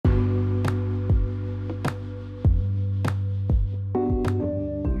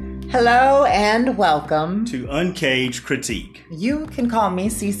Hello and welcome to Uncaged Critique. You can call me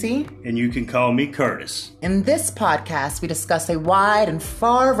Cece. And you can call me Curtis. In this podcast, we discuss a wide and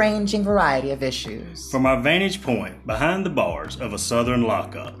far-ranging variety of issues. From our vantage point behind the bars of a southern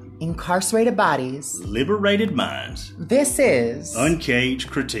lockup. Incarcerated bodies. Liberated minds. This is Uncaged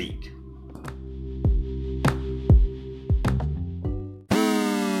Critique.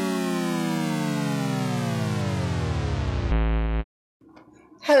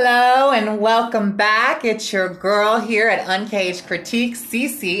 Hello and welcome back. It's your girl here at Uncaged Critique,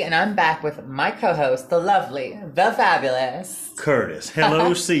 Cece, and I'm back with my co-host, the lovely, the fabulous Curtis.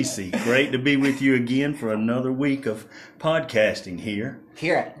 Hello, Cece. Great to be with you again for another week of podcasting here.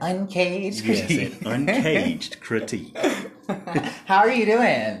 Here at Uncaged Critique. Yes, at Uncaged Critique. How are you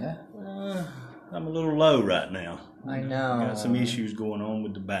doing? I'm a little low right now. I know. Got some issues going on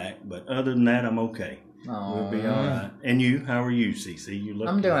with the back, but other than that, I'm okay. Aww. We'll be all right. And you? How are you, Cece? You look.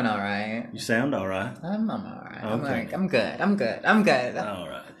 I'm doing all right. You sound all right. I'm all right. Okay. I'm good. All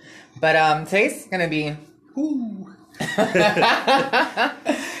right. But today's gonna be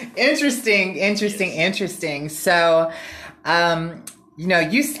interesting. So,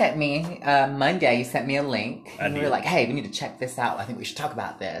 you sent me Monday. You sent me a link. And we were like, "Hey, we need to check this out. I think we should talk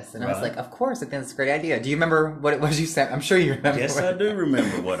about this." And I was like, "Of course, I think it's a great idea." Do you remember what it was you sent? I'm sure you remember. Yes, I do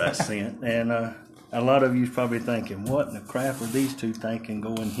remember what I sent, and a lot of you's probably thinking, "What in the crap are these two thinking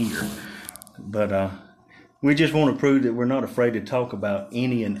going here?" But we just want to prove that we're not afraid to talk about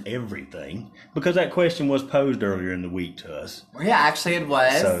any and everything, because that question was posed earlier in the week to us. Yeah, actually, it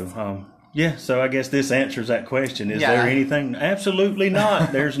was. So, so I guess this answers that question. Is there anything? Absolutely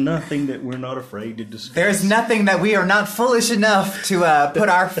not. There's nothing that we're not afraid to discuss. There's nothing that we are not foolish enough to put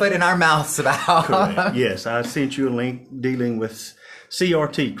our foot in our mouths about. Correct. Yes, I sent you a link dealing with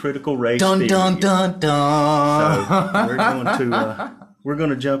CRT, critical race theory. Dun. So we're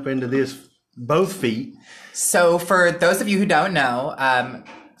going to jump into this both feet. So for those of you who don't know,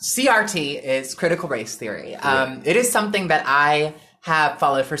 CRT is critical race theory. It is something that I have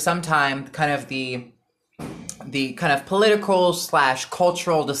followed for some time, kind of the kind of political /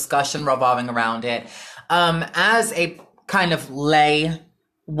 cultural discussion revolving around it. As a kind of lay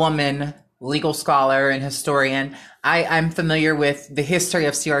woman, legal scholar and historian, I'm familiar with the history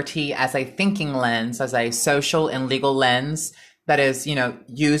of CRT as a thinking lens, as a social and legal lens that is,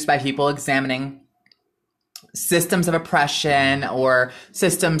 used by people examining systems of oppression or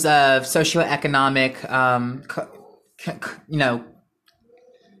systems of socioeconomic,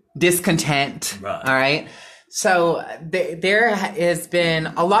 discontent. Right. All right. So there has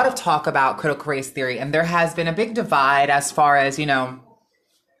been a lot of talk about critical race theory, and there has been a big divide as far as, you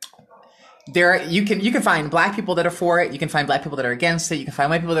can find black people that are for it. You can find black people that are against it. You can find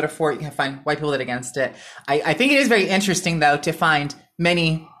white people that are for it. You can find white people that are against it. I think it is very interesting, though, to find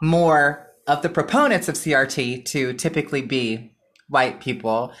many more of the proponents of CRT to typically be white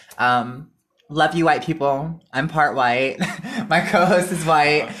people. Love you, white people. I'm part white. My co-host is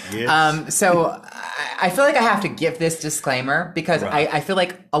white. Yes. So I feel like I have to give this disclaimer because I feel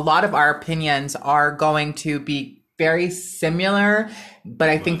like a lot of our opinions are going to be very similar, but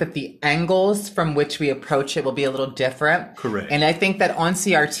I think that the angles from which we approach it will be a little different. Correct. And I think that on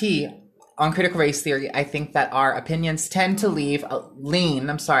CRT, on critical race theory, I think that our opinions tend to lean a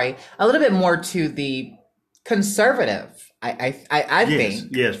little bit more to the conservative. I think.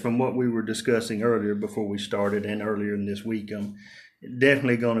 Yes, from what we were discussing earlier before we started and earlier in this week,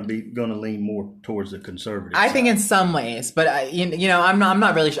 definitely going to lean more towards the conservative I side. think in some ways, but I'm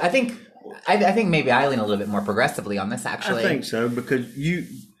not really sure. I think maybe I lean a little bit more progressively on this, actually. I think so, because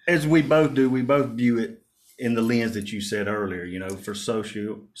as we both do, we both view it in the lens that you said earlier, for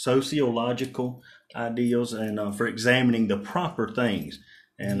sociological ideals and for examining the proper things.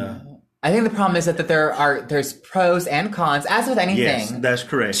 And I think the problem is that there's pros and cons, as with anything. Yes, that's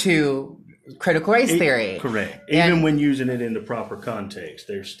correct. To critical race theory. Correct. Even when using it in the proper context,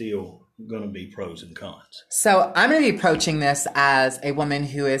 there's still going to be pros and cons. So I'm going to be approaching this as a woman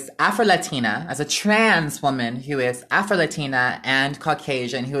who is Afro-Latina, as a trans woman who is Afro-Latina and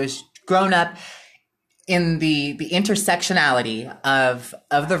Caucasian, who has grown up in the intersectionality of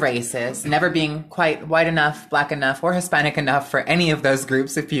the races, never being quite white enough, black enough, or Hispanic enough for any of those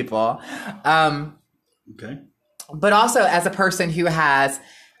groups of people. Okay. But also as a person who has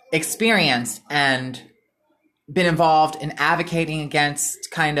experienced and been involved in advocating against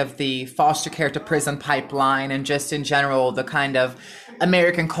kind of the foster care to prison pipeline and just in general the kind of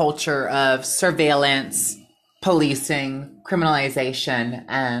American culture of surveillance, policing, criminalization,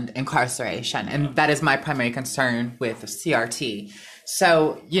 and incarceration. And that is my primary concern with CRT.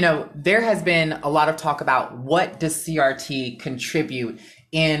 So, there has been a lot of talk about what does CRT contribute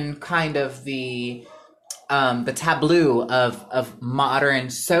in kind of the tableau of modern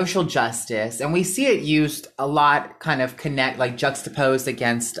social justice, and we see it used a lot, kind of juxtaposed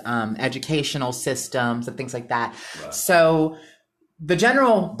against educational systems and things like that. Right. So the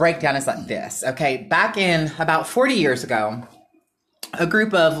general breakdown is like this. Okay, back in about 40 years ago, a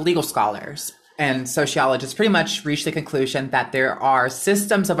group of legal scholars and sociologists pretty much reached the conclusion that there are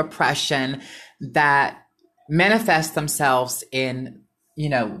systems of oppression that manifest themselves in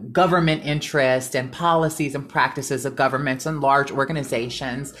government interest and policies and practices of governments and large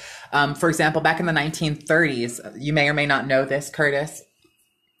organizations. For example, back in the 1930s, you may or may not know this, Curtis,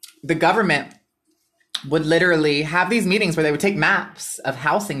 the government would literally have these meetings where they would take maps of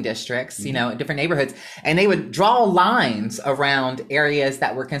housing districts, in different neighborhoods, and they would draw lines around areas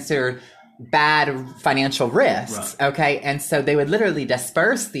that were considered bad financial risks. Right. Okay. And so they would literally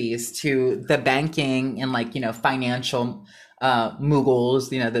disperse these to the banking and financial moguls,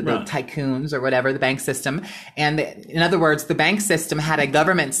 the right. tycoons or whatever, the bank system. And in other words, the bank system had a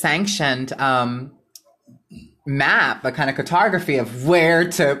government sanctioned map, a kind of cartography of where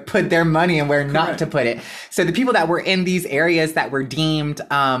to put their money and where not to put it. So the people that were in these areas that were deemed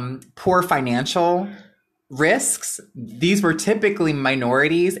poor financial risks, these were typically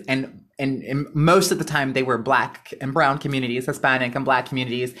minorities, and most of the time they were Black and brown communities, Hispanic and Black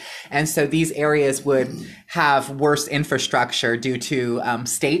communities. And so these areas would have worse infrastructure due to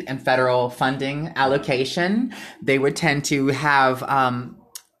state and federal funding allocation. They would tend to have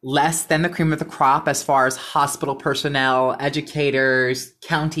less than the cream of the crop as far as hospital personnel, educators,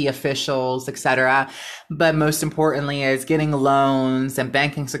 county officials, etc. But most importantly is getting loans and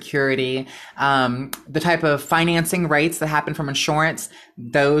banking security. The type of financing rates that happen from insurance,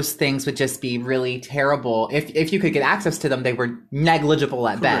 those things would just be really terrible. If you could get access to them, they were negligible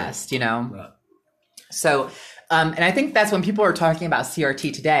at best, Right. So, and I think that's when people are talking about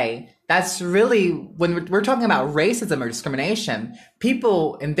CRT today, that's really, when we're talking about racism or discrimination,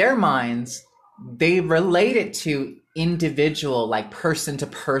 people in their minds, they relate it to individual, like person to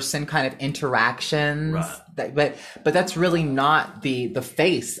person kind of interactions. Right. But that's really not the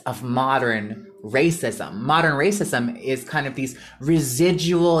face of modern racism. Modern racism is kind of these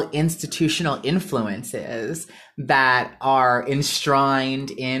residual institutional influences that are enshrined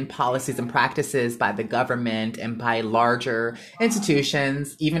in policies and practices by the government and by larger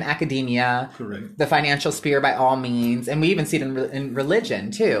institutions, even academia, correct, the financial sphere by all means. And we even see it in religion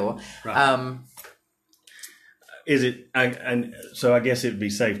too. Right. Is it? So I guess it'd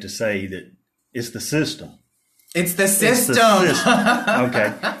be safe to say that it's the system. It's the system.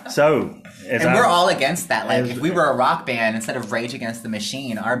 Okay. So, we're all against that. Like, if we were a rock band, instead of Rage Against the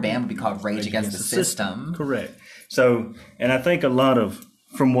Machine, our band would be called Rage Against the System. Correct. So, and I think a lot of,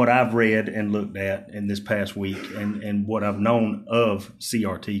 from what I've read and looked at in this past week, and what I've known of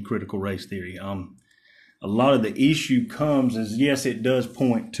CRT, critical race theory, a lot of the issue comes is, yes, it does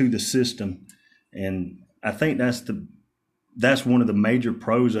point to the system, and I think that's one of the major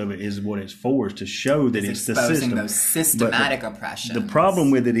pros of it, is what it's for, is to show that it's the system. Those systematic oppressions. The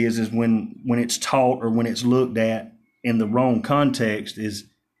problem with it is when it's taught or when it's looked at in the wrong context, is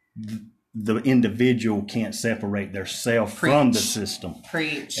the individual can't separate their self from the system.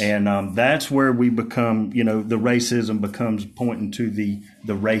 Preach. And that's where we become, the racism becomes pointing to the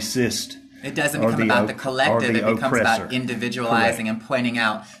racist. It doesn't become about the collective. It becomes about individualizing and pointing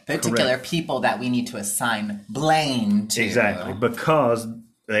out particular people that we need to assign blame to. Exactly. Because,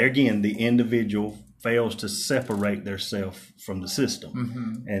 there again, the individual fails to separate their self from the system.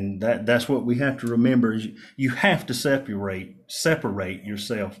 Mm-hmm. And that's what we have to remember, is you have to separate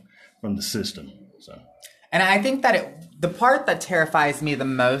yourself from the system. So. And I think that the part that terrifies me the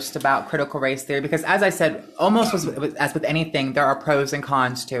most about critical race theory, because as I said, almost as with anything, there are pros and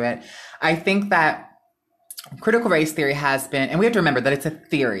cons to it. I think that critical race theory has been, and we have to remember that it's a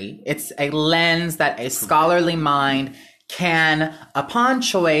theory. It's a lens that a scholarly mind can, upon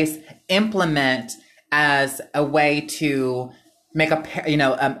choice, implement as a way to make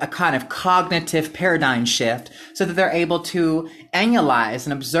a kind of cognitive paradigm shift, so that they're able to analyze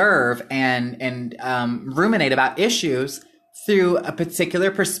and observe and ruminate about issues through a particular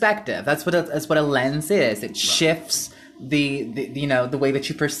perspective. That's what a lens is. It shifts the way that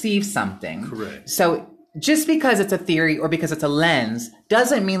you perceive something. Correct. So just because it's a theory or because it's a lens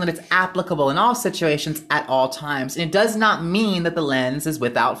doesn't mean that it's applicable in all situations at all times. And it does not mean that the lens is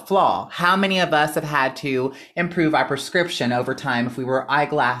without flaw. How many of us have had to improve our prescription over time if we wear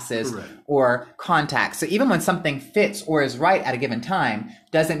eyeglasses or contacts? So even when something fits or is right at a given time,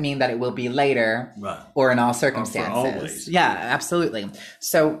 doesn't mean that it will be later or in all circumstances. Or for always. Yeah, absolutely.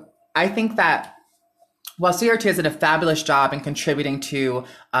 So I think that Well, CRT has done a fabulous job in contributing to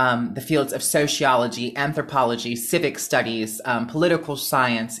the fields of sociology, anthropology, civic studies, political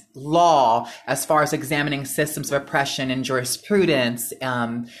science, law, as far as examining systems of oppression in jurisprudence,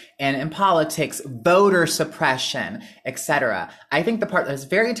 and in politics, voter suppression, etc. I think the part that is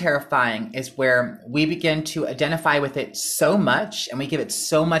very terrifying is where we begin to identify with it so much and we give it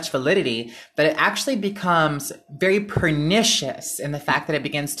so much validity that it actually becomes very pernicious in the fact that it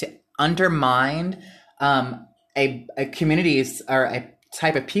begins to undermine a community's or a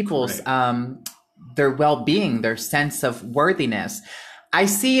type of people's their well-being, their sense of worthiness. I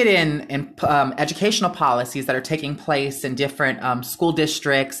see it in educational policies that are taking place in different school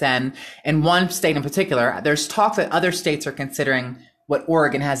districts, and in one state in particular. There's talk that other states are considering what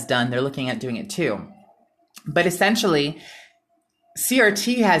Oregon has done. They're looking at doing it too. But essentially,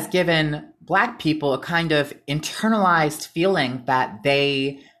 CRT has given Black people a kind of internalized feeling that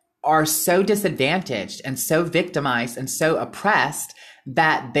they are so disadvantaged and so victimized and so oppressed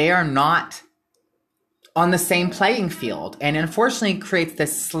that they are not on the same playing field. And unfortunately creates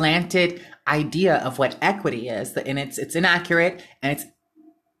this slanted idea of what equity is, and it's inaccurate and it's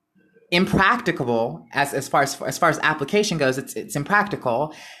impracticable as far as application goes. It's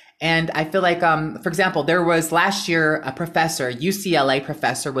impractical. And I feel like, for example, there was last year a UCLA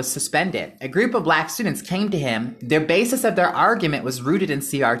professor was suspended. A group of Black students came to him. Their basis of their argument was rooted in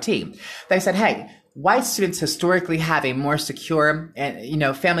CRT. They said, hey, white students historically have a more secure,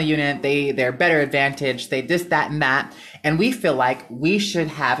 family unit. They're better advantaged. They this, that, and that. And we feel like we should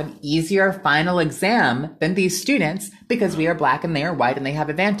have an easier final exam than these students because we are Black and they are white and they have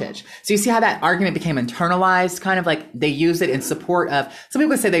advantage. So you see how that argument became internalized, kind of like they use it in support of, some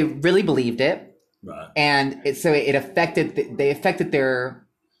people say they really believed it. Right. And they affected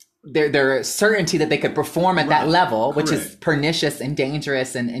their certainty that they could perform at that level, which is pernicious and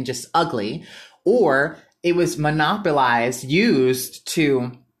dangerous and just ugly. Or it was monopolized, used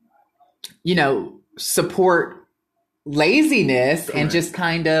to, support laziness and just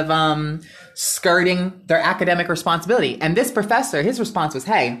kind of skirting their academic responsibility. And this professor, his response was,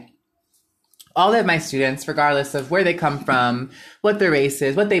 hey, all of my students, regardless of where they come from, what their race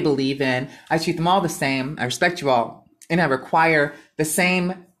is, what they believe in, I treat them all the same. I respect you all. And I require the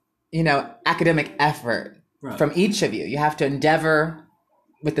same, academic effort from each of you. You have to endeavor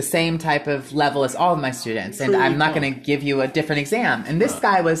with the same type of level as all of my students. And I'm not going to give you a different exam. And this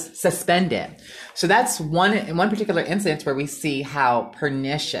guy was suspended. So that's one particular instance where we see how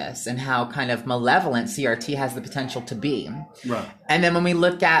pernicious and how kind of malevolent CRT has the potential to be. Right. And then when we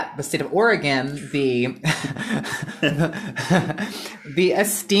look at the state of Oregon, the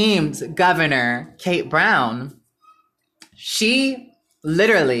esteemed governor, Kate Brown, she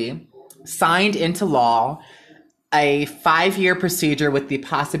literally signed into law a 5-year procedure with the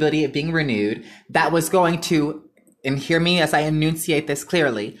possibility of being renewed that was going to, and hear me as I enunciate this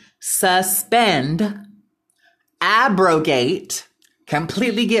clearly, suspend, abrogate,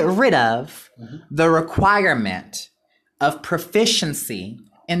 completely get rid of the requirement of proficiency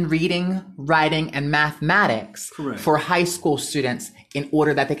in reading, writing, and mathematics for high school students in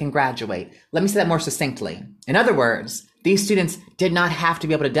order that they can graduate. Let me say that more succinctly. In other words, these students did not have to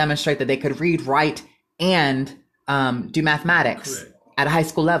be able to demonstrate that they could read, write, and do mathematics at a high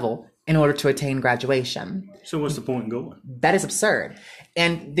school level in order to attain graduation. So what's the point in going? That is absurd.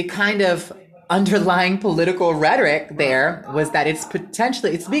 And the kind of underlying political rhetoric there was that it's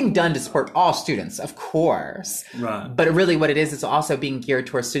being done to support all students, of course. Right. But really what it is also being geared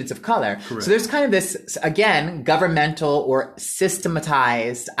towards students of color. Correct. So there's kind of this, again, governmental or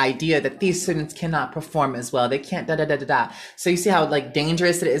systematized idea that these students cannot perform as well. They can't da-da-da-da-da. So you see how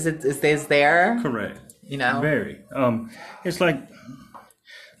dangerous it is there? Correct. Very. It's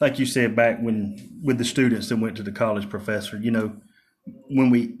like you said back with the students that went to the college professor, when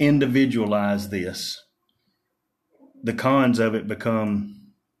we individualize this, the cons of it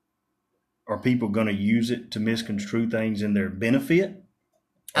become, are people going to use it to misconstrue things in their benefit?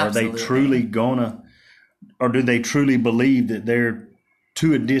 Absolutely. Are they truly or do they truly believe that they're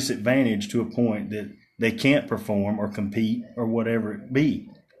to a disadvantage to a point that they can't perform or compete or whatever it be?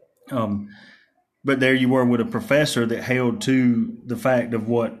 But there you were with a professor that held to the fact of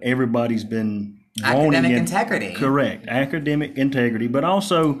what everybody's been wanting. Academic integrity. Correct. Academic integrity, but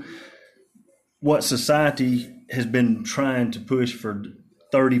also what society has been trying to push for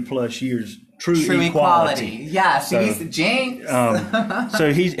 30 plus years. True equality. Yeah, so Jinx.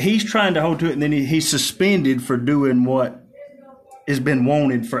 So he's trying to hold to it, and then he's suspended for doing what has been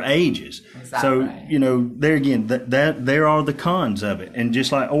wanted for ages. Exactly. So, there again, that there are the cons of it. And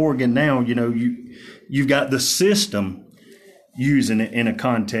just like Oregon now, you've got the system using it in a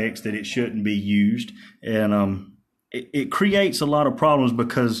context that it shouldn't be used. And it creates a lot of problems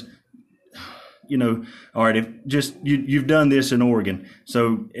because, all right, if just you've done this in Oregon,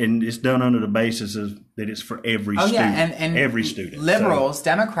 and it's done under the basis of that it's for every student. And every student. Liberals,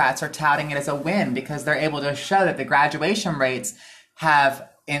 Democrats are touting it as a win because they're able to show that the graduation rates have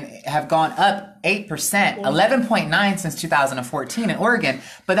gone up 8%, 11.9 since 2014 in Oregon.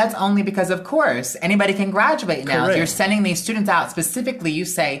 But that's only because, of course, anybody can graduate now. Correct. If you're sending these students out, specifically, you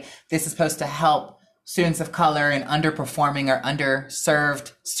say this is supposed to help students of color and underperforming or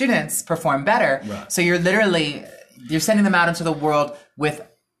underserved students perform better. Right. So you're sending them out into the world with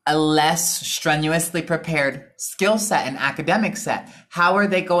a less strenuously prepared skill set and academic set. How are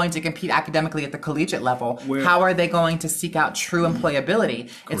they going to compete academically at the collegiate level? How are they going to seek out true employability?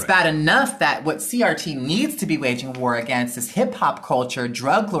 Correct. It's bad enough that what CRT needs to be waging war against is hip-hop culture,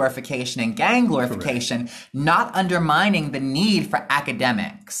 drug glorification, and gang glorification, correct, not undermining the need for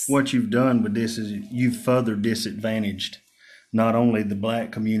academics. What you've done with this is you've further disadvantaged not only the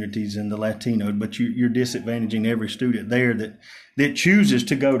black communities and the Latino, but you're disadvantaging every student there that chooses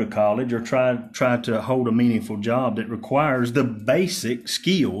to go to college or try to hold a meaningful job that requires the basic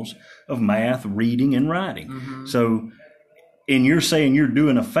skills of math, reading, and writing. Mm-hmm. So, and you're saying you're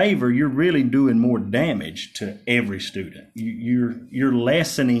doing a favor, you're really doing more damage to every student. You're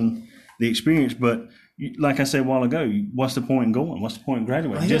lessening the experience, but like I said a while ago, what's the point in going? What's the point in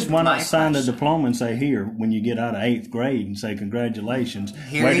graduating? Just why not sign the diploma and say, here, when you get out of 8th grade, and say, congratulations.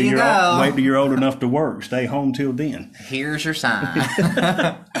 Here you go. Wait till you're old enough to work. Stay home till then. Here's your sign.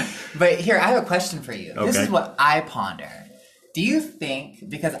 But here, I have a question for you. Okay. This is what I ponder. Do you think,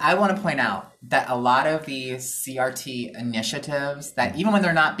 because I want to point out that a lot of these CRT initiatives, that even when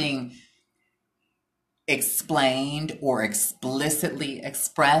they're not being explained or explicitly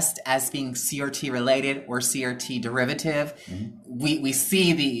expressed as being CRT related or CRT derivative, mm-hmm, we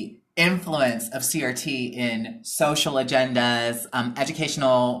see the influence of CRT in social agendas,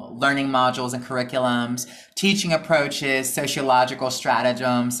 educational learning modules and curriculums, teaching approaches, sociological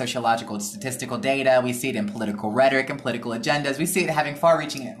stratagems, sociological statistical data. We see it in political rhetoric and political agendas. We see it having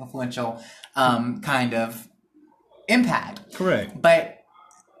far-reaching and influential kind of impact. Correct. But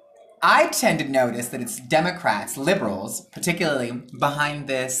I tend to notice that it's Democrats, liberals, particularly behind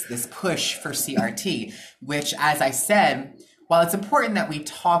this push for CRT, which, as I said, while it's important that we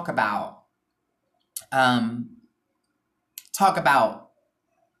talk about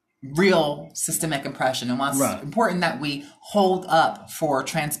real systemic oppression, and while it's important that we hold up for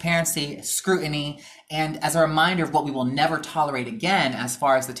transparency, scrutiny, and as a reminder of what we will never tolerate again as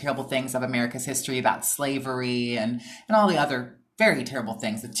far as the terrible things of America's history about slavery and all the other very terrible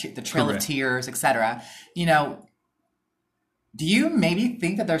things, the Trail of Tears, etc. Do you maybe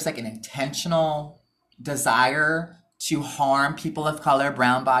think that there's like an intentional desire to harm people of color,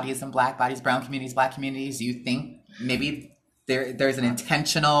 brown bodies and black bodies, brown communities, black communities? Do you think maybe there's an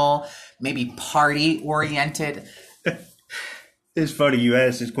intentional, maybe party-oriented? It's funny you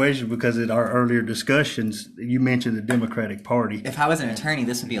asked this question because in our earlier discussions, you mentioned the Democratic Party. If I was an attorney,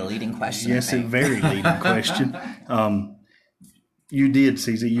 this would be a leading question. Yes, a very leading question. You did,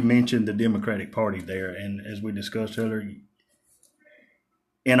 Caesar. You mentioned the Democratic Party there, and as we discussed earlier,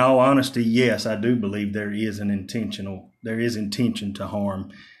 in all honesty, yes, I do believe there is intention to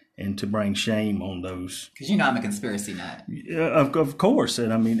harm and to bring shame on those. Because I'm a conspiracy nut. Of course,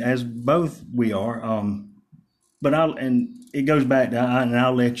 and I mean, as both we are. But it goes back to, and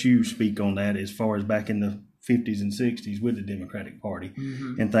I'll let you speak on that as far as back in the 50s and 60s with the Democratic Party,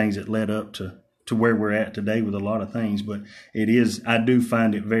 mm-hmm, and things that led up to where we're at today with a lot of things. But I do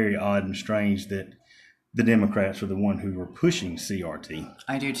find it very odd and strange that the Democrats are the one who were pushing CRT.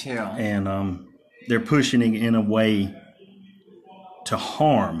 I do too. And they're pushing it in a way to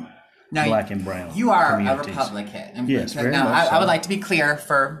harm black and brown You are communities. A Republican. Yes, very now, much so. I would like to be clear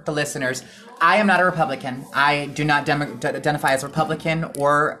for the listeners. I am not a Republican. I do not identify as a Republican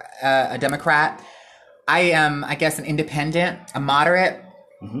or a Democrat. I am, I guess, an independent, a moderate.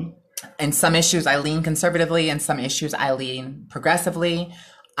 Mm-hmm. In some issues, I lean conservatively. In some issues, I lean progressively.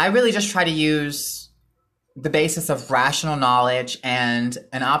 I really just try to use the basis of rational knowledge and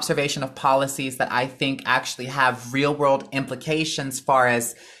an observation of policies that I think actually have real world implications as far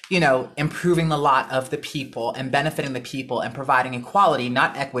as, improving the lot of the people and benefiting the people and providing equality,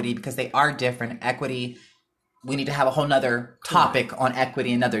 not equity, because they are different. Equity, we need to have a whole nother topic on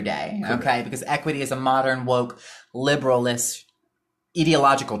equity another day, okay? Because equity is a modern, woke, liberalist,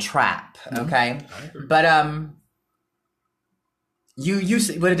 ideological trap, okay? But you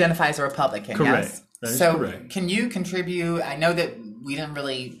would identify as a Republican, correct. Yes? That is so correct. Can you contribute? I know that we didn't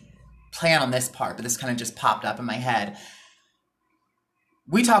really plan on this part, but this kind of just popped up in my head.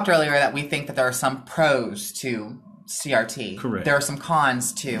 we talked earlier that we think that there are some pros to CRT. Correct. There are some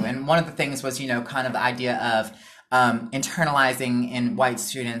cons too. And one of the things was, kind of the idea of internalizing in white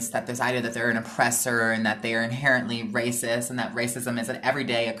students that this idea that they're an oppressor and that they are inherently racist and that racism is an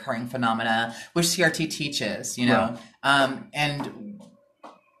everyday occurring phenomena, which CRT teaches, Right. And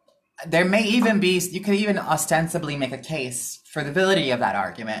there may even be, you could even ostensibly make a case for the validity of that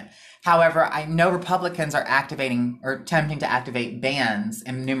argument. However, I know Republicans are activating or attempting to activate bans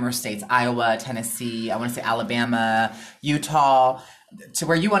in numerous states, Iowa, Tennessee, I want to say Alabama, Utah, to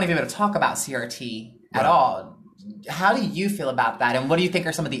where you won't even be able to talk about CRT at all. How do you feel about that? And what do you think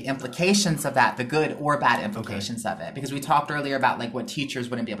are some of the implications of that, the good or bad implications of it? Because we talked earlier about like what teachers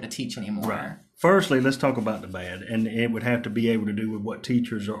wouldn't be able to teach anymore. Right. Firstly, let's talk about the bad. And it would have to be able to do with what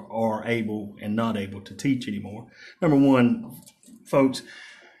teachers are able and not able to teach anymore. Number one, folks,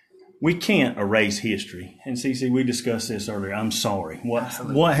 we can't erase history. And CC, we discussed this earlier. I'm sorry.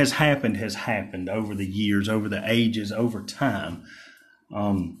 What has happened over the years, over the ages, over time.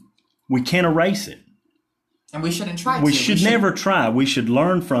 We can't erase it. And we shouldn't try to. We should never try. We should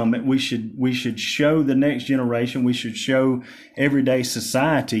learn from it. We should show the next generation. We should show everyday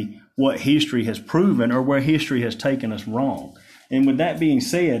society what history has proven or where history has taken us wrong. And with that being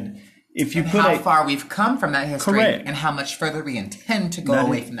said, if you how far we've come from that history, correct, and how much further we intend to go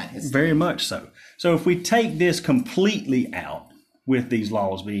away from that history. Very much so. So if we take this completely out with these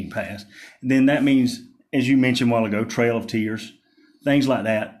laws being passed, then that means, as you mentioned a while ago, Trail of Tears, things like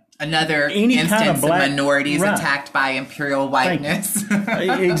that. Another instance of minorities attacked by imperial whiteness.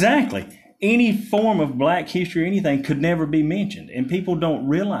 Exactly. Any form of black history or anything could never be mentioned. And people don't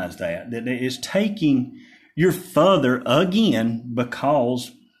realize that it's taking you further again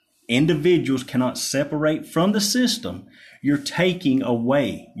because individuals cannot separate from the system. You're taking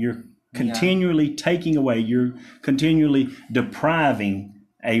away. You're continually taking away. You're continually depriving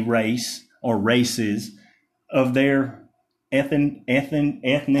a race or races of their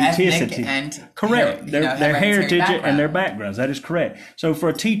ethnicity. And correct. Their heritage and their backgrounds. That is correct. So for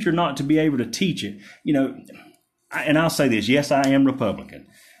a teacher not to be able to teach it, and I'll say this, yes, I am Republican,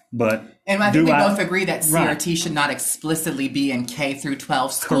 but and I think we both agree that CRT should not explicitly be in K through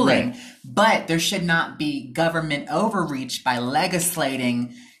 12 schooling, but there should not be government overreach by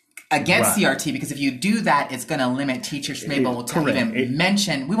legislating against CRT, because if you do that, it's going to limit teachers from being able to even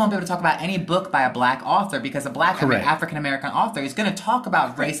mention. We won't be able to talk about any book by a black author because a black African American author is going to talk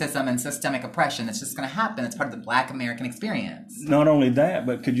about racism and systemic oppression. It's just going to happen. It's part of the black American experience. Not only that,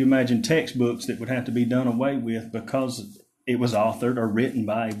 but could you imagine textbooks that would have to be done away with because it was authored or written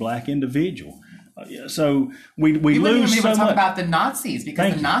by a black individual? So we lose so much. Talk about the Nazis,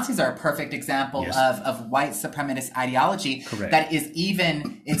 because the Nazis are a perfect example of white supremacist ideology. That is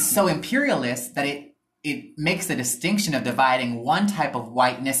it's so imperialist that it makes a distinction of dividing one type of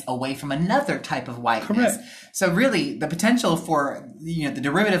whiteness away from another type of whiteness. So really, the potential for the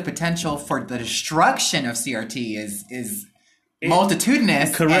derivative potential for the destruction of CRT is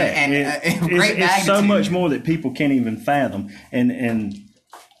multitudinous. Correct. And great magnitude. It's so much more that people can't even fathom. And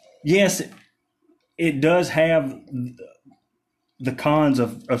yes, it does have the cons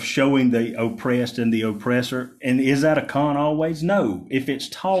of showing the oppressed and the oppressor. And is that a con always? No. If it's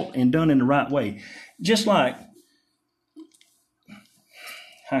taught and done in the right way. Just like,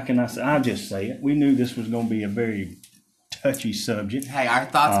 how can I say? I'll just say it. We knew this was going to be a very touchy subject. Hey, our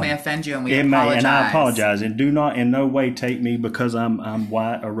thoughts may offend you, and we apologize. May, and I apologize. And do not in no way take me because I'm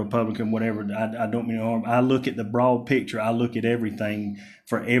white or Republican, whatever. I don't mean no harm. I look at the broad picture. I look at everything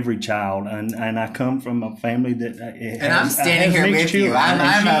for every child, and I come from a family that I'm standing here with you.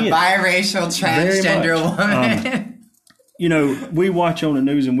 I'm a biracial transgender woman. We watch on the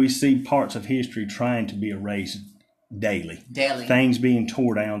news and we see parts of history trying to be erased daily. Things being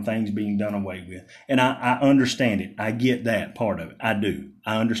tore down, things being done away with. And I understand it. I get that part of it. I do.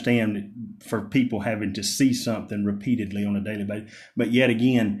 I understand it for people having to see something repeatedly on a daily basis. But yet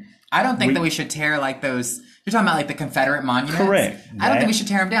again, I don't think that we should tear like those. You're talking about like the Confederate monuments? Correct. I don't think we should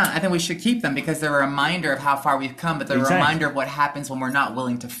tear them down. I think we should keep them because they're a reminder of how far we've come, but they're a reminder of what happens when we're not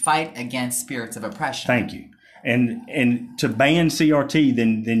willing to fight against spirits of oppression. Thank you. And to ban CRT,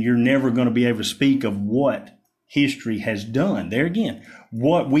 then you're never going to be able to speak of what history has done. There again,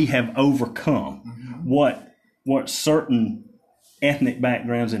 what we have overcome, what certain ethnic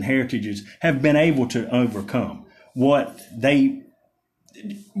backgrounds and heritages have been able to overcome,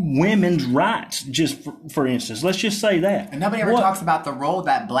 women's rights, just for instance. Let's just say that. And nobody ever talks about the role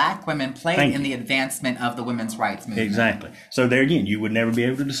that black women played in the advancement of the women's rights movement. Exactly. So there again, you would never be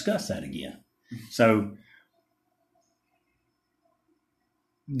able to discuss that again. So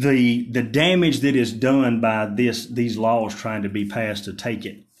the damage that is done by these laws trying to be passed to take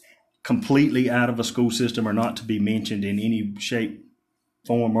it completely out of a school system or not to be mentioned in any shape,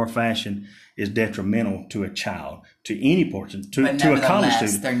 form, or fashion is detrimental to a child, to any person, to a college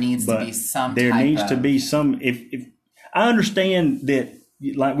student. There needs to be some. There needs to be some. If I understand that,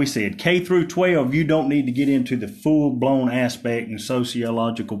 like we said, K through 12, you don't need to get into the full blown aspect and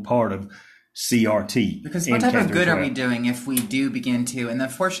sociological part of CRT. Because what type of good are we doing if we do begin to? And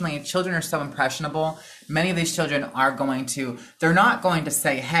unfortunately, children are so impressionable. Many of these children are they're not going to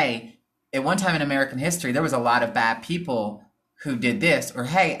say, hey, at one time in American history, there was a lot of bad people who did this. Or,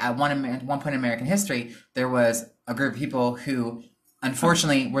 hey, at one point in American history, there was a group of people who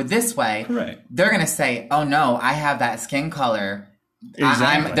unfortunately were this way. Correct. They're going to say, oh, no, I have that skin color.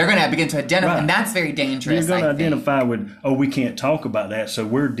 Exactly. They're going to begin to identify, and that's very dangerous. You're going to identify with, we can't talk about that, so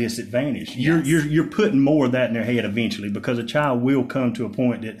we're disadvantaged. Yes. You're putting more of that in their head eventually, because a child will come to a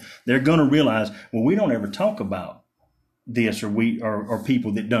point that they're going to realize, well, we don't ever talk about this, or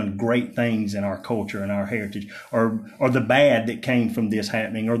people that done great things in our culture and our heritage, or the bad that came from this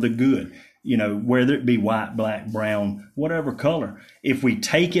happening, or the good. Whether it be white, black, brown, whatever color. If we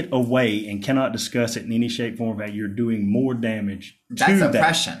take it away and cannot discuss it in any shape, form, or fashion, you're doing more damage to that.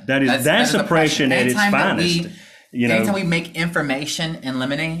 Oppression. That's oppression at its finest. Anytime we make information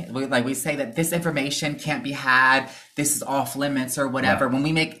eliminate, we say that this information can't be had, this is off limits or whatever. Right. When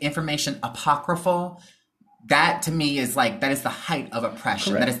we make information apocryphal, that to me is that is the height of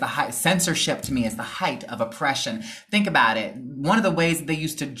oppression. Correct. That is the height. Censorship to me is the height of oppression. Think about it. One of the ways that they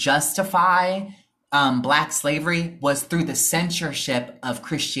used to justify black slavery was through the censorship of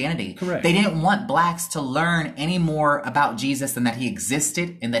Christianity. Correct. They didn't want blacks to learn any more about Jesus than that he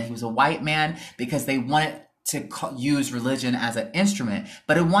existed and that he was a white man, because they wanted to use religion as an instrument.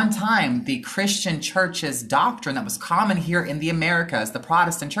 But at one time, the Christian church's doctrine that was common here in the Americas, the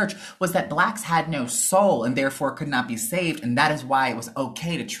Protestant church, was that blacks had no soul and therefore could not be saved. And that is why it was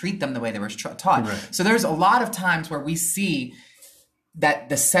okay to treat them the way they were taught. Correct. So there's a lot of times where we see that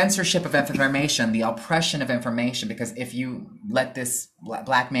the censorship of information, the oppression of information, because if you let this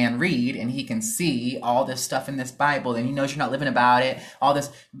black man read and he can see all this stuff in this Bible and he knows you're not living about it, all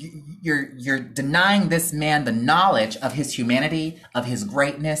this, you're denying this man the knowledge of his humanity, of his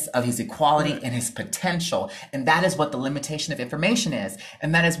greatness, of his equality, and his potential. And that is what the limitation of information is.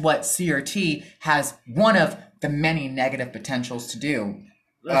 And that is what CRT has one of the many negative potentials to do.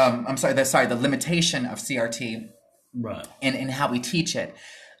 The limitation of CRT. Right. In how we teach it.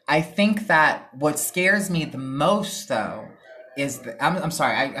 I think that what scares me the most, though, is I'm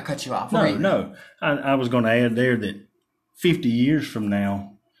sorry, I cut you off. No. I was going to add there that 50 years from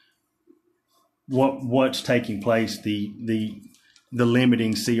now, what's taking place, the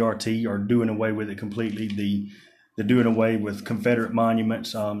limiting CRT or doing away with it completely, the doing away with Confederate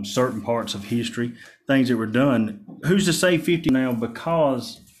monuments, certain parts of history, things that were done. Who's to say 50 now,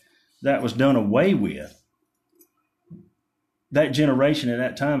 because that was done away with? That generation at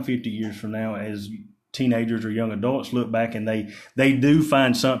that time, 50 years from now, as teenagers or young adults look back and they do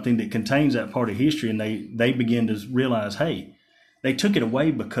find something that contains that part of history, and they begin to realize, hey, they took it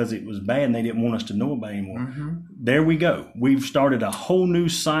away because it was bad and they didn't want us to know about it anymore. Mm-hmm. There we go. We've started a whole new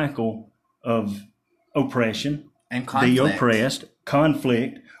cycle of oppression, and conflict. The oppressed,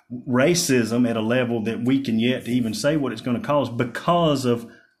 conflict, racism at a level that we can yet to even say what it's going to cause because of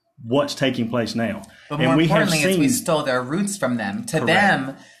what's taking place now. But more importantly, we stole their roots from them. To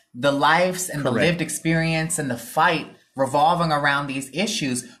them, the lives and the lived experience and the fight revolving around these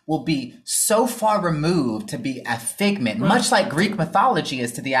issues will be so far removed to be a figment, much like Greek mythology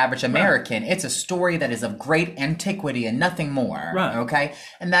is to the average American. It's a story that is of great antiquity and nothing more. Okay?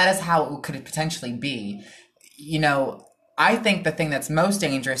 And that is how it could potentially be. I think the thing that's most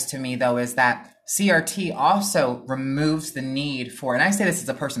dangerous to me, though, is that CRT also removes the need for, and I say this as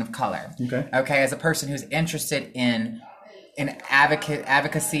a person of color, okay, as a person who's interested in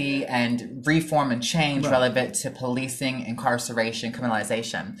advocacy and reform and change relevant to policing, incarceration,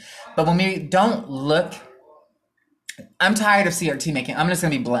 criminalization. But when we don't look, I'm tired of CRT making, I'm just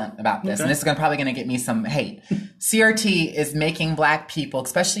going to be blunt about this, and this is probably going to get me some hate. CRT is making black people,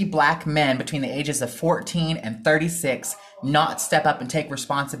 especially black men between the ages of 14 and 36, not step up and take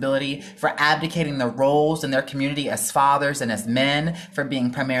responsibility for abdicating their roles in their community as fathers and as men, for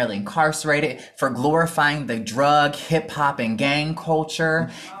being primarily incarcerated, for glorifying the drug, hip hop, and gang culture,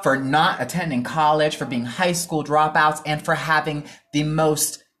 for not attending college, for being high school dropouts, and for having the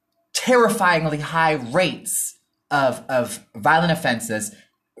most terrifyingly high rates of violent offenses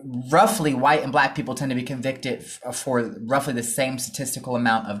roughly white and black people tend to be convicted for roughly the same statistical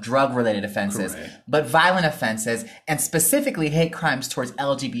amount of drug-related offenses. Correct. But violent offenses, and specifically hate crimes towards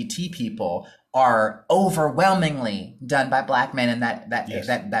LGBT people, are overwhelmingly done by black men in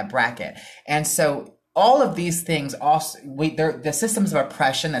that bracket. And so all of these things also, the systems of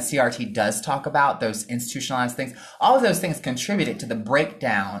oppression that CRT does talk about, those institutionalized things, all of those things contributed to the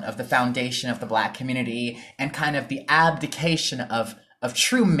breakdown of the foundation of the black community and kind of the abdication of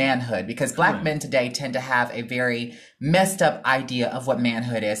true manhood, because black men today tend to have a very messed up idea of what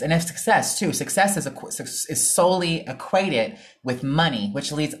manhood is. And if success too. Success is solely equated with money,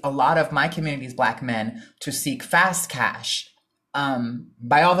 which leads a lot of my community's black men to seek fast cash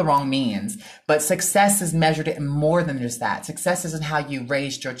by all the wrong means. But success is measured in more than just that. Success is in how you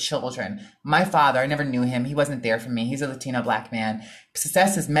raised your children. My father, I never knew him. He wasn't there for me. He's a Latino black man.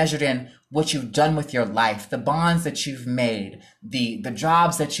 Success is measured in what you've done with your life, the bonds that you've made, the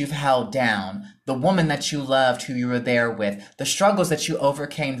jobs that you've held down, the woman that you loved who you were there with, the struggles that you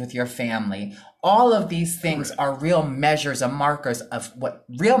overcame with your family. All of these things are real measures and markers of what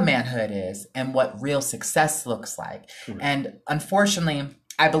real manhood is and what real success looks like. And unfortunately,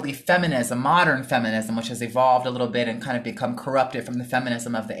 I believe feminism, modern feminism, which has evolved a little bit and kind of become corrupted from the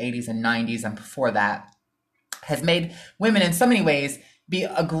feminism of the 80s and 90s and before that, has made women in so many ways be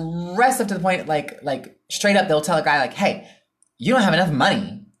aggressive to the point, like straight up, they'll tell a guy like, hey, you don't have enough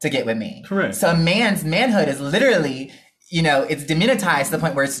money to get with me. Correct. So a man's manhood is literally, it's demonetized to the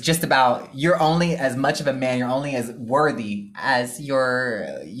point where it's just about, you're only as much of a man, you're only as worthy as your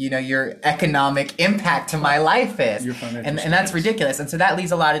economic impact to my life is. And that's ridiculous. And so that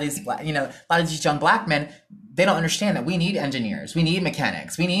leaves a lot of these, young black men, they don't understand that we need engineers, we need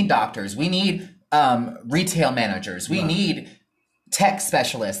mechanics, we need doctors, we need retail managers, we need tech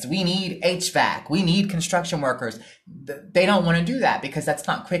specialists, we need HVAC, we need construction workers. They don't want to do that because that's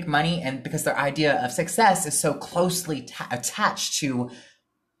not quick money, and because their idea of success is so closely attached to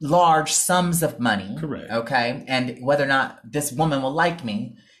large sums of money. Correct. Okay, and whether or not this woman will like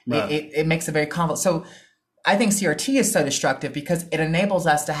me, it makes it very convoluted. So I think CRT is so destructive because it enables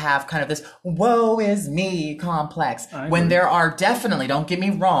us to have kind of this woe is me complex when there are definitely, don't get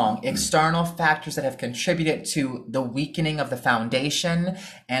me wrong, external factors that have contributed to the weakening of the foundation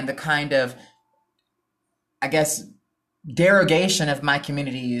and the kind of, I guess, derogation of my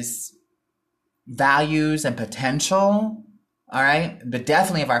community's values and potential. All right. But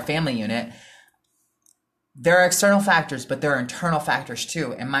definitely of our family unit. There are external factors, but there are internal factors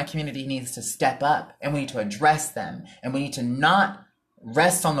too. And my community needs to step up and we need to address them. And we need to not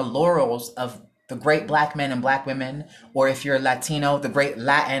rest on the laurels of the great black men and black women, or if you're Latino, the great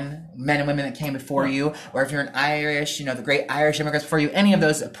Latin men and women that came before you, or if you're an Irish, the great Irish immigrants before you, any of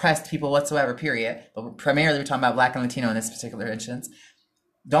those oppressed people whatsoever, period. But primarily we're talking about black and Latino in this particular instance.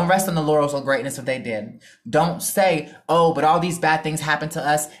 Don't rest on the laurels of greatness that they did. Don't say, oh, but all these bad things happened to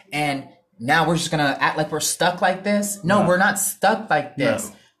us and now we're just going to act like we're stuck like this. No, we're not stuck like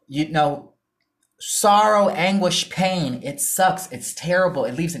this. No. Sorrow, anguish, pain, it sucks. It's terrible.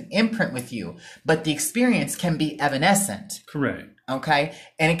 It leaves an imprint with you. But the experience can be evanescent. Correct. Okay?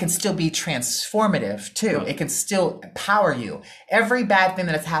 And it can still be transformative too. Right. It can still empower you. Every bad thing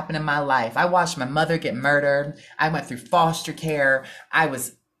that has happened in my life, I watched my mother get murdered. I went through foster care. I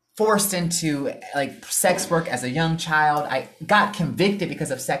was forced into sex work as a young child. I got convicted because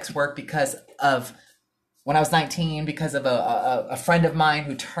of sex work because of when I was 19, because of a friend of mine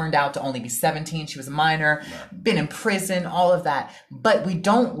who turned out to only be 17. She was a minor, been in prison, all of that. But we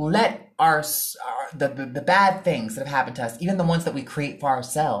don't let the bad things that have happened to us, even the ones that we create for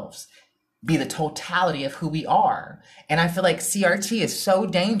ourselves, be the totality of who we are. And I feel like CRT is so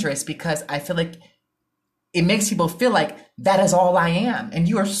dangerous because I feel like it makes people feel like that is all I am. And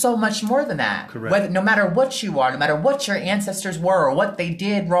you are so much more than that. Correct. No matter what you are, no matter what your ancestors were or what they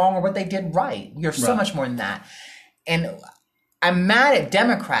did wrong or what they did right, you're so much more than that. And I'm mad at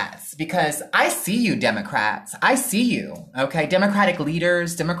Democrats because I see you, Democrats. I see you, okay? Democratic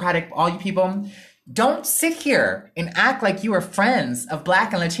leaders, all you people. Don't sit here and act like you are friends of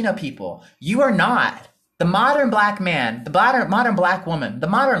Black and Latino people. You are not. The modern Black man, the modern Black woman, the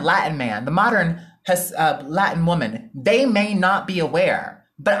modern Latin man, the modern Latin woman, they may not be aware,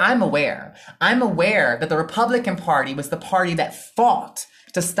 but I'm aware. I'm aware that the Republican Party was the party that fought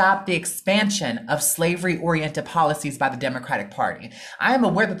to stop the expansion of slavery-oriented policies by the Democratic Party. I am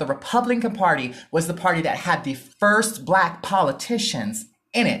aware that the Republican Party was the party that had the first Black politicians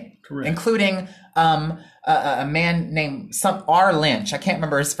in it, including a man named R. Lynch. I can't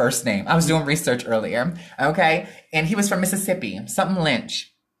remember his first name. I was doing research earlier, okay? And he was from Mississippi, something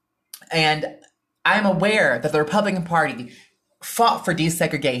Lynch. And I'm aware that the Republican Party fought for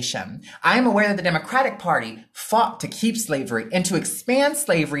desegregation. I am aware that the Democratic Party fought to keep slavery and to expand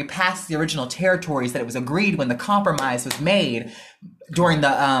slavery past the original territories that it was agreed when the compromise was made during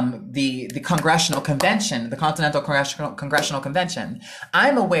the Congressional Convention, the Continental Congressional Convention.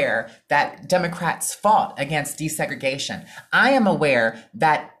 I'm aware that Democrats fought against desegregation. I am aware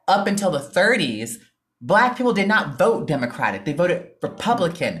that up until the 30s, Black people did not vote Democratic. They voted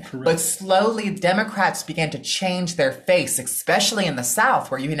Republican. Correct. But slowly, Democrats began to change their face, especially in the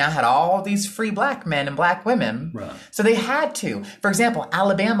South, where you now had all these free Black men and Black women. Right. So they had to. For example,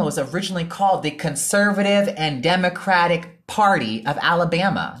 Alabama was originally called the Conservative and Democratic Party of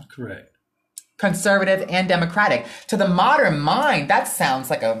Alabama. Correct. Conservative and Democratic. To the modern mind, that sounds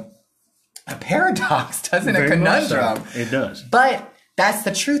like a paradox, doesn't it? Very A conundrum. much so. It does. But that's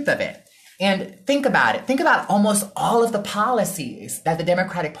the truth of it. And think about it. Think about almost all of the policies that the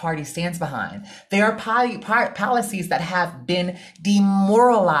Democratic Party stands behind. They are policies that have been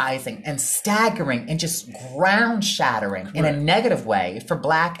demoralizing and staggering and just ground shattering in a negative way for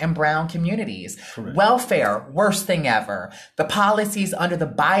Black and brown communities. Correct. Welfare, worst thing ever. The policies under the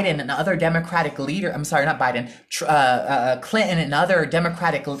Biden and other Democratic leader, I'm sorry, not Biden, Clinton and other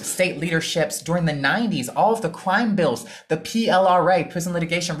Democratic state leaderships during the 90s, all of the crime bills, the PLRA, Prison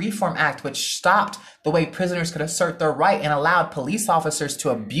Litigation Reform Act, which stopped the way prisoners could assert their right and allowed police officers to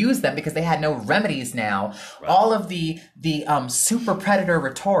abuse them because they had no remedies now. Right. All of the super predator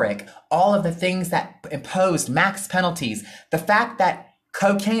rhetoric, all of the things that imposed max penalties, the fact that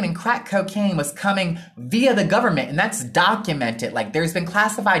cocaine and crack cocaine was coming via the government, and that's documented. Like, there's been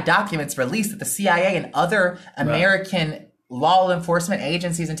classified documents released that the CIA and other American law enforcement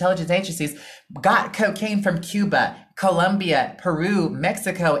agencies, intelligence agencies, got cocaine from Cuba, Colombia, Peru,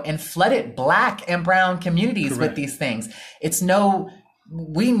 Mexico, and flooded Black and brown communities with these things.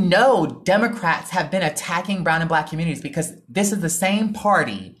 We know Democrats have been attacking brown and Black communities because this is the same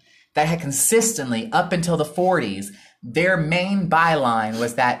party that had consistently, up until the 40s, their main byline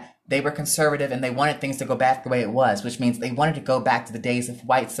was that they were conservative and they wanted things to go back the way it was, which means they wanted to go back to the days of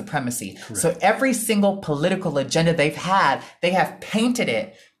white supremacy. Correct. So every single political agenda they've had, they have painted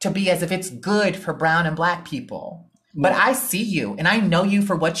it to be as if it's good for brown and Black people. But I see you and I know you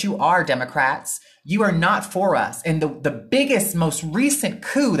for what you are, Democrats. You are not for us. And the biggest, most recent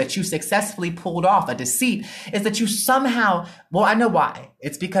coup that you successfully pulled off, a deceit, is that you somehow, well, I know why.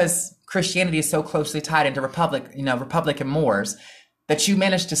 It's because Christianity is so closely tied into Republican mores, that you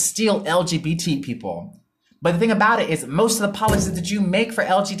managed to steal LGBT people. But the thing about it is most of the policies that you make for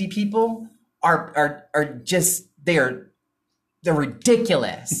LGBT people are just, they're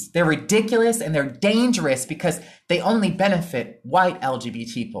ridiculous. They're ridiculous and they're dangerous because they only benefit white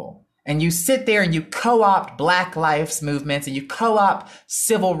LGBT people. And you sit there and you co-opt Black lives movements and you co-opt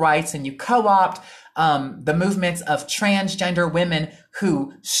civil rights and you co-opt the movements of transgender women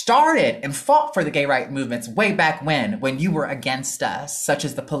who started and fought for the gay rights movements way back when you were against us, such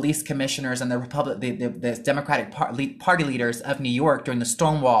as the police commissioners and the Democratic Party leaders of New York during the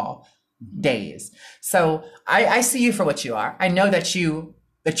Stonewall days. So I see you for what you are. I know that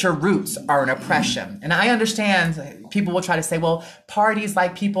your roots are an oppression. And I understand people will try to say, well, parties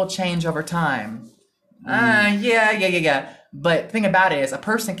like people change over time. Yeah. But the thing about it is a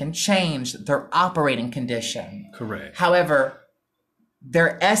person can change their operating condition. Correct. However,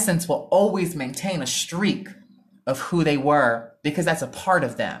 their essence will always maintain a streak of who they were because that's a part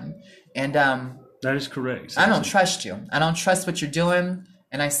of them. And that is correct. I don't trust you. I don't trust what you're doing.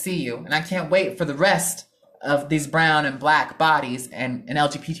 And I see you. And I can't wait for the rest of these brown and Black bodies and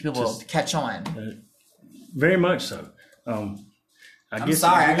LGBT people to catch on. Very much so. I'm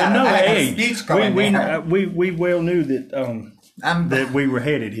sorry, I got a speech going we well knew that that we were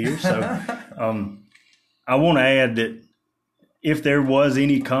headed here. So I want to add that if there was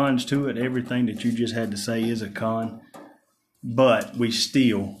any cons to it, everything that you just had to say is a con. But we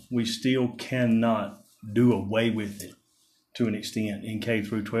still cannot do away with it to an extent in K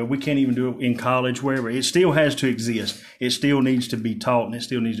through 12. We can't even do it in college, wherever. It still has to exist. It still needs to be taught, and it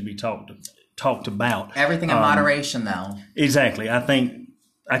still needs to be talked about. Everything in moderation, though. Exactly. I think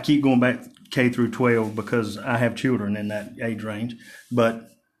I keep going back K through 12 because I have children in that age range. But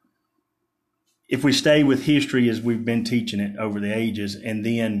if we stay with history as we've been teaching it over the ages, and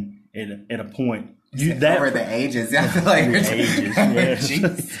then at a point, over the ages, I feel like the ages,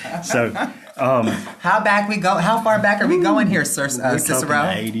 yes. So, how far back are we going here, Sir Cicero? Cicero?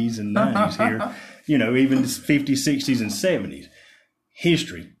 80s and 90s here. Even 50s, 60s, and 70s.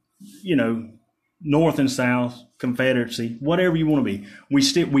 History. North and South, Confederacy, whatever you want to be,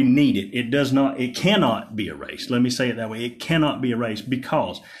 we need it. It cannot be erased. Let me say it that way. It cannot be erased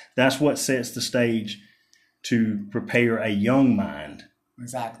because that's what sets the stage to prepare a young mind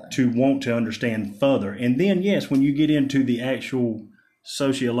Exactly. to want to understand further. And then, yes, when you get into the actual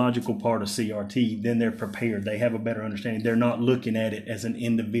sociological part of CRT, then they're prepared. They have a better understanding. They're not looking at it as an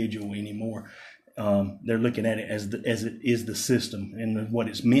individual anymore. They're looking at it as it is the system and what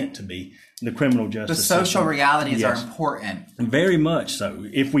it's meant to be, the criminal justice The social system. realities Yes. are important. Very much so.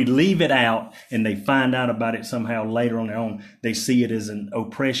 If we leave it out and they find out about it somehow later on their own, they see it as an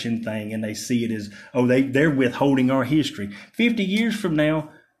oppression thing, and they see it as, they're withholding our history. 50 years from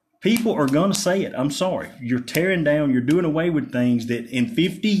now, people are going to say it. I'm sorry. You're tearing down, you're doing away with things that in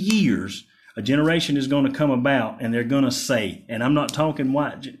 50 years, a generation is going to come about and they're going to say, and I'm not talking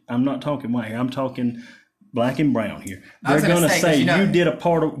white here, I'm talking black and brown here. They're going to say,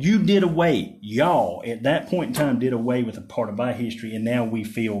 y'all at that point in time did away with a part of our history, and now we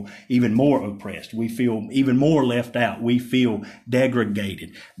feel even more oppressed. We feel even more left out. We feel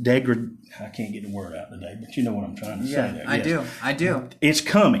degraded. I can't get the word out today, but you know what I'm trying to say there. I do. It's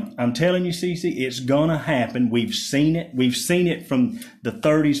coming. I'm telling you, Cece, it's going to happen. We've seen it. We've seen it from the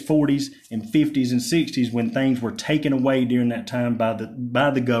 30s, 40s, and 50s and 60s when things were taken away during that time by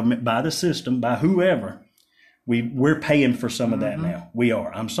the government, by the system, by whoever. We're paying for some of that now. We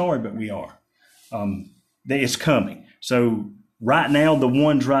are. I'm sorry, but we are. It's coming. So right now, the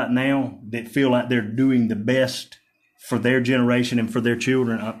ones right now that feel like they're doing the best for their generation and for their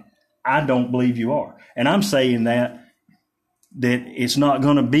children, I don't believe you are. And I'm saying that it's not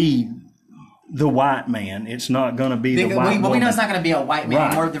going to be the white man. It's not going to be the white woman. We know it's not going to be a white man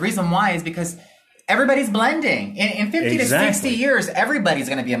anymore. The reason why is because everybody's blending. In 50 to 60 years, everybody's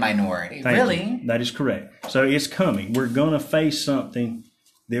going to be a minority. Thank you. That is correct. So it's coming. We're going to face something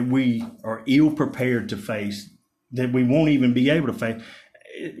that we are ill prepared to face, that we won't even be able to face.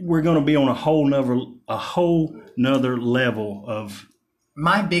 We're going to be on a whole nother level of.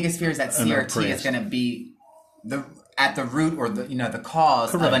 My biggest fear is that CRT is going to be at the root or the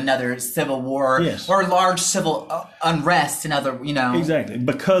cause of another civil war or large civil unrest and other, Exactly.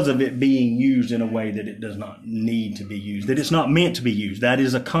 Because of it being used in a way that it does not need to be used, that it's not meant to be used. That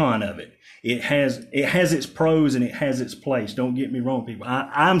is a con of it. It has its pros and it has its place. Don't get me wrong, people.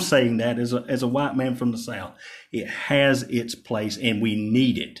 I'm saying that as a white man from the South. It has its place and we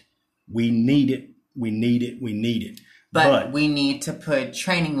need it. We need it. We need it. We need it. But we need to put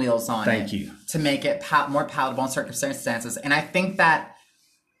training wheels on it. Thank you. To make it more palatable in circumstances. And I think that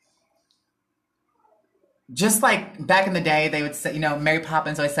just like back in the day, they would say, Mary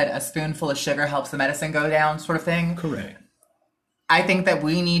Poppins always said, a spoonful of sugar helps the medicine go down, sort of thing. Correct. I think that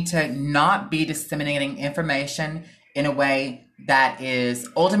we need to not be disseminating information in a way that is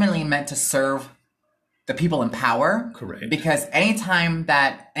ultimately meant to serve the people in power. Correct. Because anytime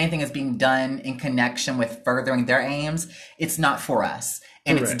that anything is being done in connection with furthering their aims, it's not for us.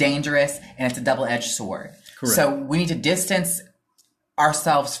 And It's dangerous and it's a double-edged sword. Correct. So we need to distance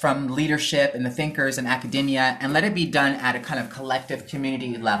ourselves from leadership and the thinkers in academia and let it be done at a kind of collective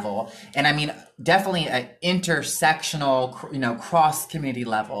community level. And I mean, definitely an intersectional, cross-community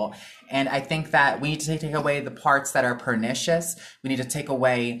level. And I think that we need to take away the parts that are pernicious. We need to take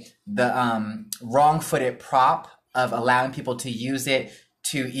away the wrong-footed prop of allowing people to use it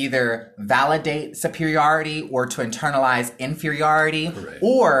to either validate superiority or to internalize inferiority. Correct.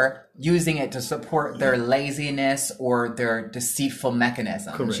 Or using it to support their laziness or their deceitful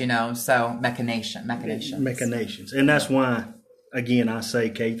mechanisms. Correct. So machinations. And that's why, again, I say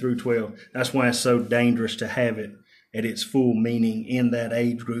K through 12, that's why it's so dangerous to have it at its full meaning in that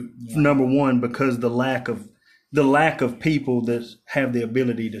age group. Yeah. Number one, because the lack of people that have the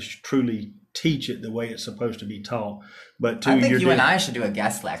ability to truly teach it the way it's supposed to be taught. But two, I think you and I should do a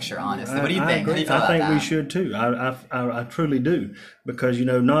guest lecture, honestly. What do you think? I think we should too. I truly do. Because,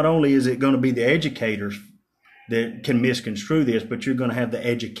 not only is it going to be the educators that can misconstrue this, but you're going to have the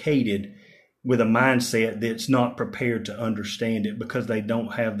educated with a mindset that's not prepared to understand it because they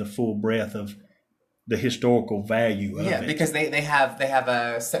don't have the full breadth of the historical value of it. Yeah, because they have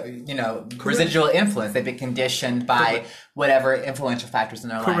a residual influence. They've been conditioned by whatever influential factors in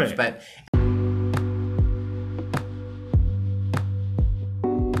their lives. But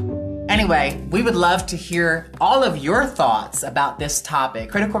anyway, we would love to hear all of your thoughts about this topic.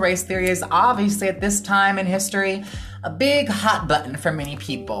 Critical race theory is obviously at this time in history a big hot button for many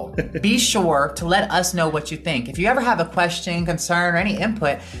people. Be sure to let us know what you think. If you ever have a question, concern, or any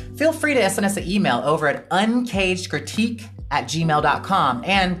input, feel free to send us an email over at uncagedcritique@gmail.com.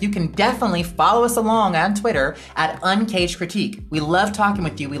 And you can definitely follow us along on Twitter at uncagedcritique. We love talking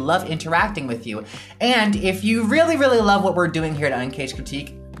with you. We love interacting with you. And if you really, really love what we're doing here at Uncaged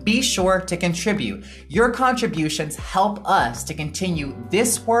Critique, be sure to contribute. Your contributions help us to continue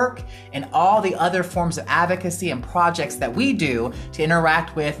this work and all the other forms of advocacy and projects that we do to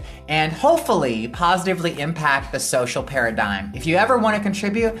interact with and hopefully positively impact the social paradigm. If you ever want to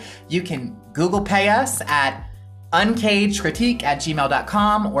contribute, you can Google Pay us at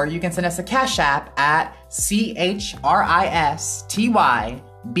uncagedcritique@gmail.com, or you can send us a Cash App at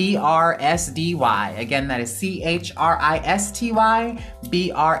CHRISTYBRSDY. Again, that is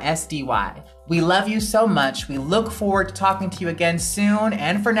CHRISTYBRSDY. We love you so much. We look forward to talking to you again soon.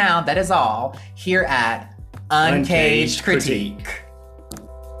 And for now, that is all here at Uncaged Critique.